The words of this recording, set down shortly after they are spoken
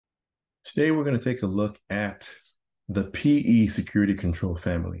Today, we're going to take a look at the PE security control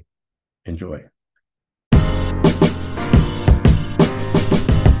family. Enjoy.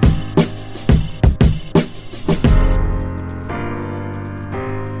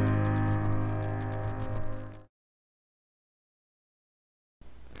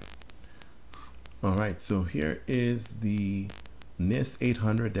 All right, so here is the NIST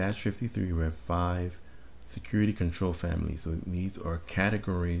 800-53 Rev 5 security control family. So these are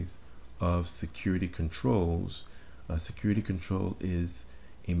categories of security controls. Security control is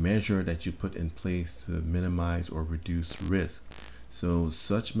a measure that you put in place to minimize or reduce risk. So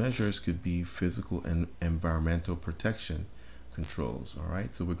such measures could be physical and environmental protection controls. All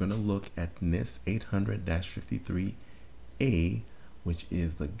right, so we're going to look at NIST 800-53A, which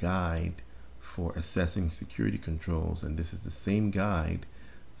is the guide for assessing security controls, and this is the same guide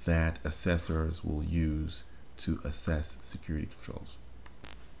that assessors will use to assess security controls.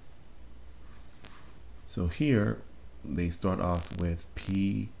 So here they start off with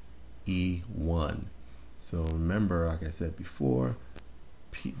PE1. So remember, like I said before,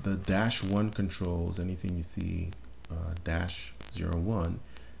 the -1 controls, anything you see -01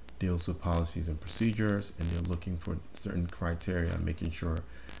 deals with policies and procedures, and they're looking for certain criteria, making sure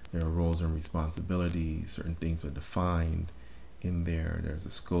there are roles and responsibilities, certain things are defined in there. There's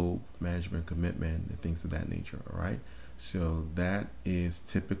a scope, management commitment, and things of that nature. All right. So that is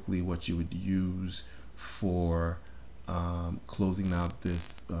typically what you would use for closing out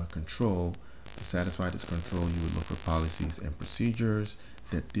this control. To satisfy this control, you would look for policies and procedures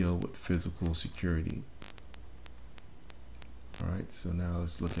that deal with physical security. All right, so now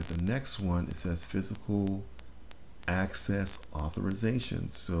let's look at the next one. It says physical access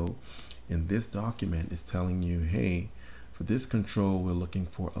authorization. So in this document, it's telling you, hey, for this control, we're looking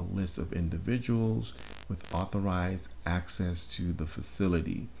for a list of individuals with authorized access to the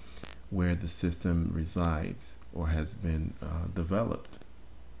facility where the system resides or has been developed.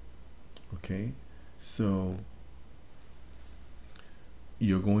 Okay, so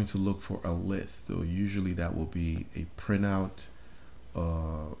you're going to look for a list. So usually that will be a printout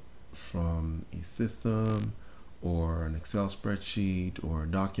from a system or an Excel spreadsheet or a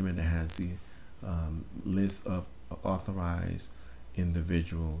document that has the list of authorized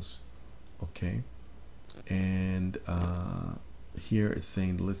individuals. Okay, and here it's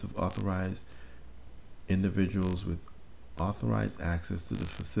saying the list of authorized individuals with authorized access to the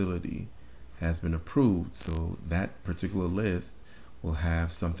facility has been approved. So that particular list will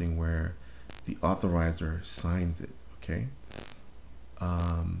have something where the authorizer signs it. Okay.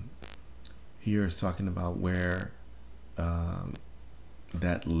 Here it's talking about where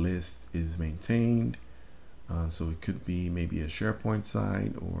that list is maintained. So it could be maybe a SharePoint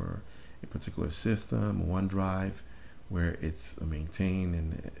site or a particular system, OneDrive, where it's maintained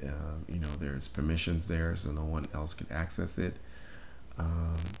and you know, there's permissions there so no one else can access it.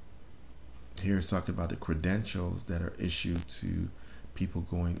 Here it's talking about the credentials that are issued to people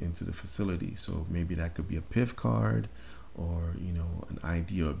going into the facility. So maybe that could be a PIV card or, you know, an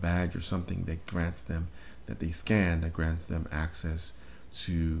ID or a badge or something that grants them, that they scan, that grants them access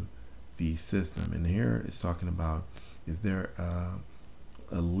to the system. And here it's talking about, is there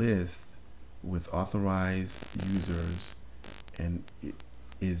a list with authorized users, and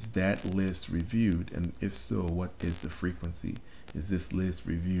is that list reviewed? And if so, what is the frequency? Is this list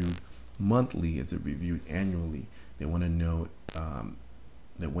reviewed monthly? Is it reviewed annually? They want to know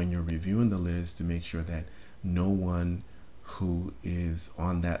that when you're reviewing the list, to make sure that no one who is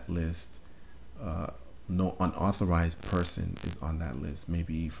on that list, no unauthorized person is on that list.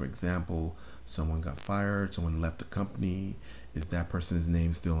 Maybe, for example, someone got fired, someone left the company. Is that person's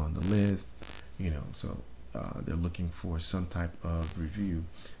name still on the list? You know, so they're looking for some type of review.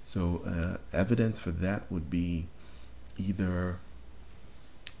 So evidence for that would be either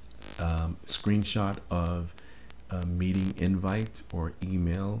screenshot of a meeting invite or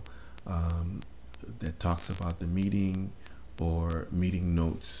email that talks about the meeting, or meeting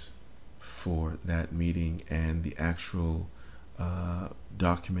notes for that meeting and the actual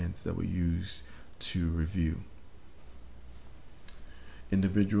documents that were used to review.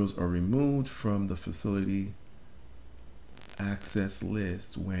 Individuals are removed from the facility access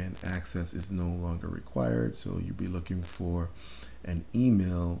list when access is no longer required. So you'll be looking for an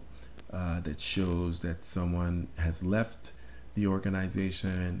email that shows that someone has left the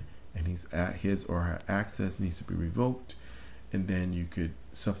organization and his or her access needs to be revoked. And then you could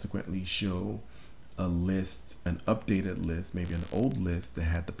subsequently show a list, an updated list, maybe an old list that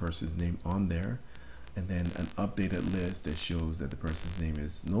had the person's name on there, and then an updated list that shows that the person's name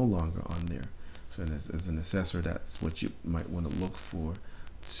is no longer on there. So as an assessor, that's what you might want to look for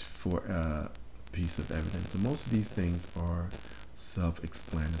for a piece of evidence. And most of these things are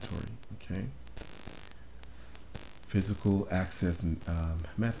self-explanatory. Okay. Physical access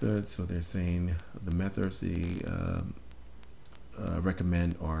methods. So they're saying the methods they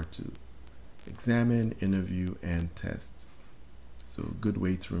recommend are to examine, interview, and test. So a good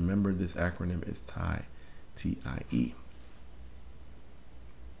way to remember this acronym is TIE, T-I-E.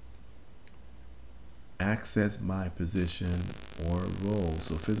 Access by position or role.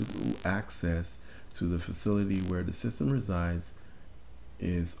 So physical access to the facility where the system resides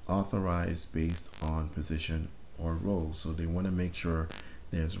is authorized based on position or role. So they want to make sure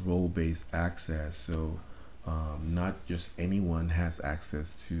there's role-based access. So not just anyone has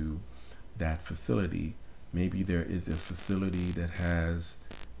access to that facility. Maybe there is a facility that has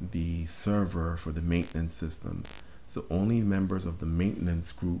the server for the maintenance system. So only members of the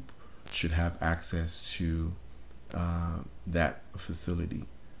maintenance group should have access to that facility.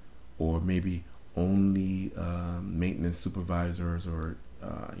 Or maybe only maintenance supervisors or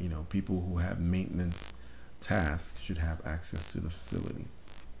people who have maintenance tasks should have access to the facility.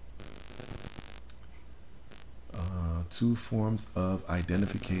 Two forms of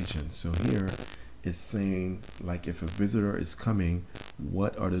identification. So here it's saying, like, if a visitor is coming,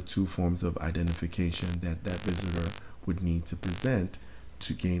 what are the two forms of identification that that visitor would need to present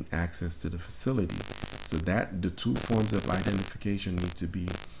to gain access to the facility? So that the two forms of identification need to be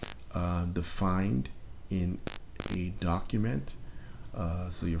defined in a document.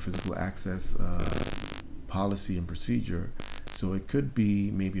 So your physical access policy and procedure. So it could be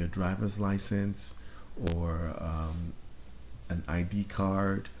maybe a driver's license or an ID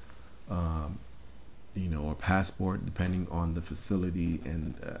card, or passport, depending on the facility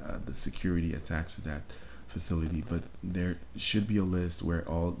and the security attached to that facility. But there should be a list where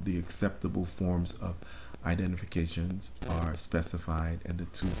all the acceptable forms of identifications are specified, and the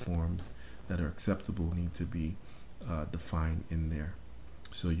two forms that are acceptable need to be defined in there.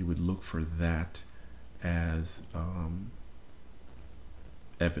 So you would look for that as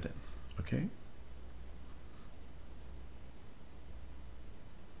evidence. Okay.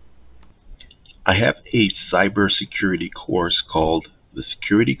 I have a cybersecurity course called the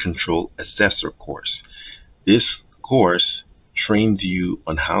Security Control Assessor course. This course trains you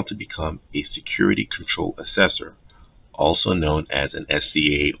on how to become a security control assessor, also known as an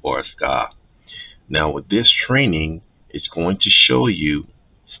SCA or a SCA. Now, with this training, it's going to show you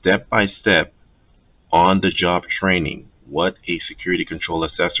step by step on the job training what a security control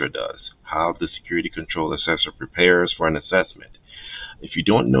assessor does, how the security control assessor prepares for an assessment. If you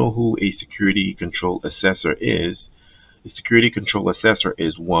don't know who a security control assessor is, a security control assessor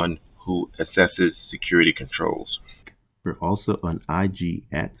is one who assesses security controls. We're also on IG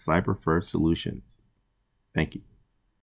at CyberFirst Solutions. Thank you.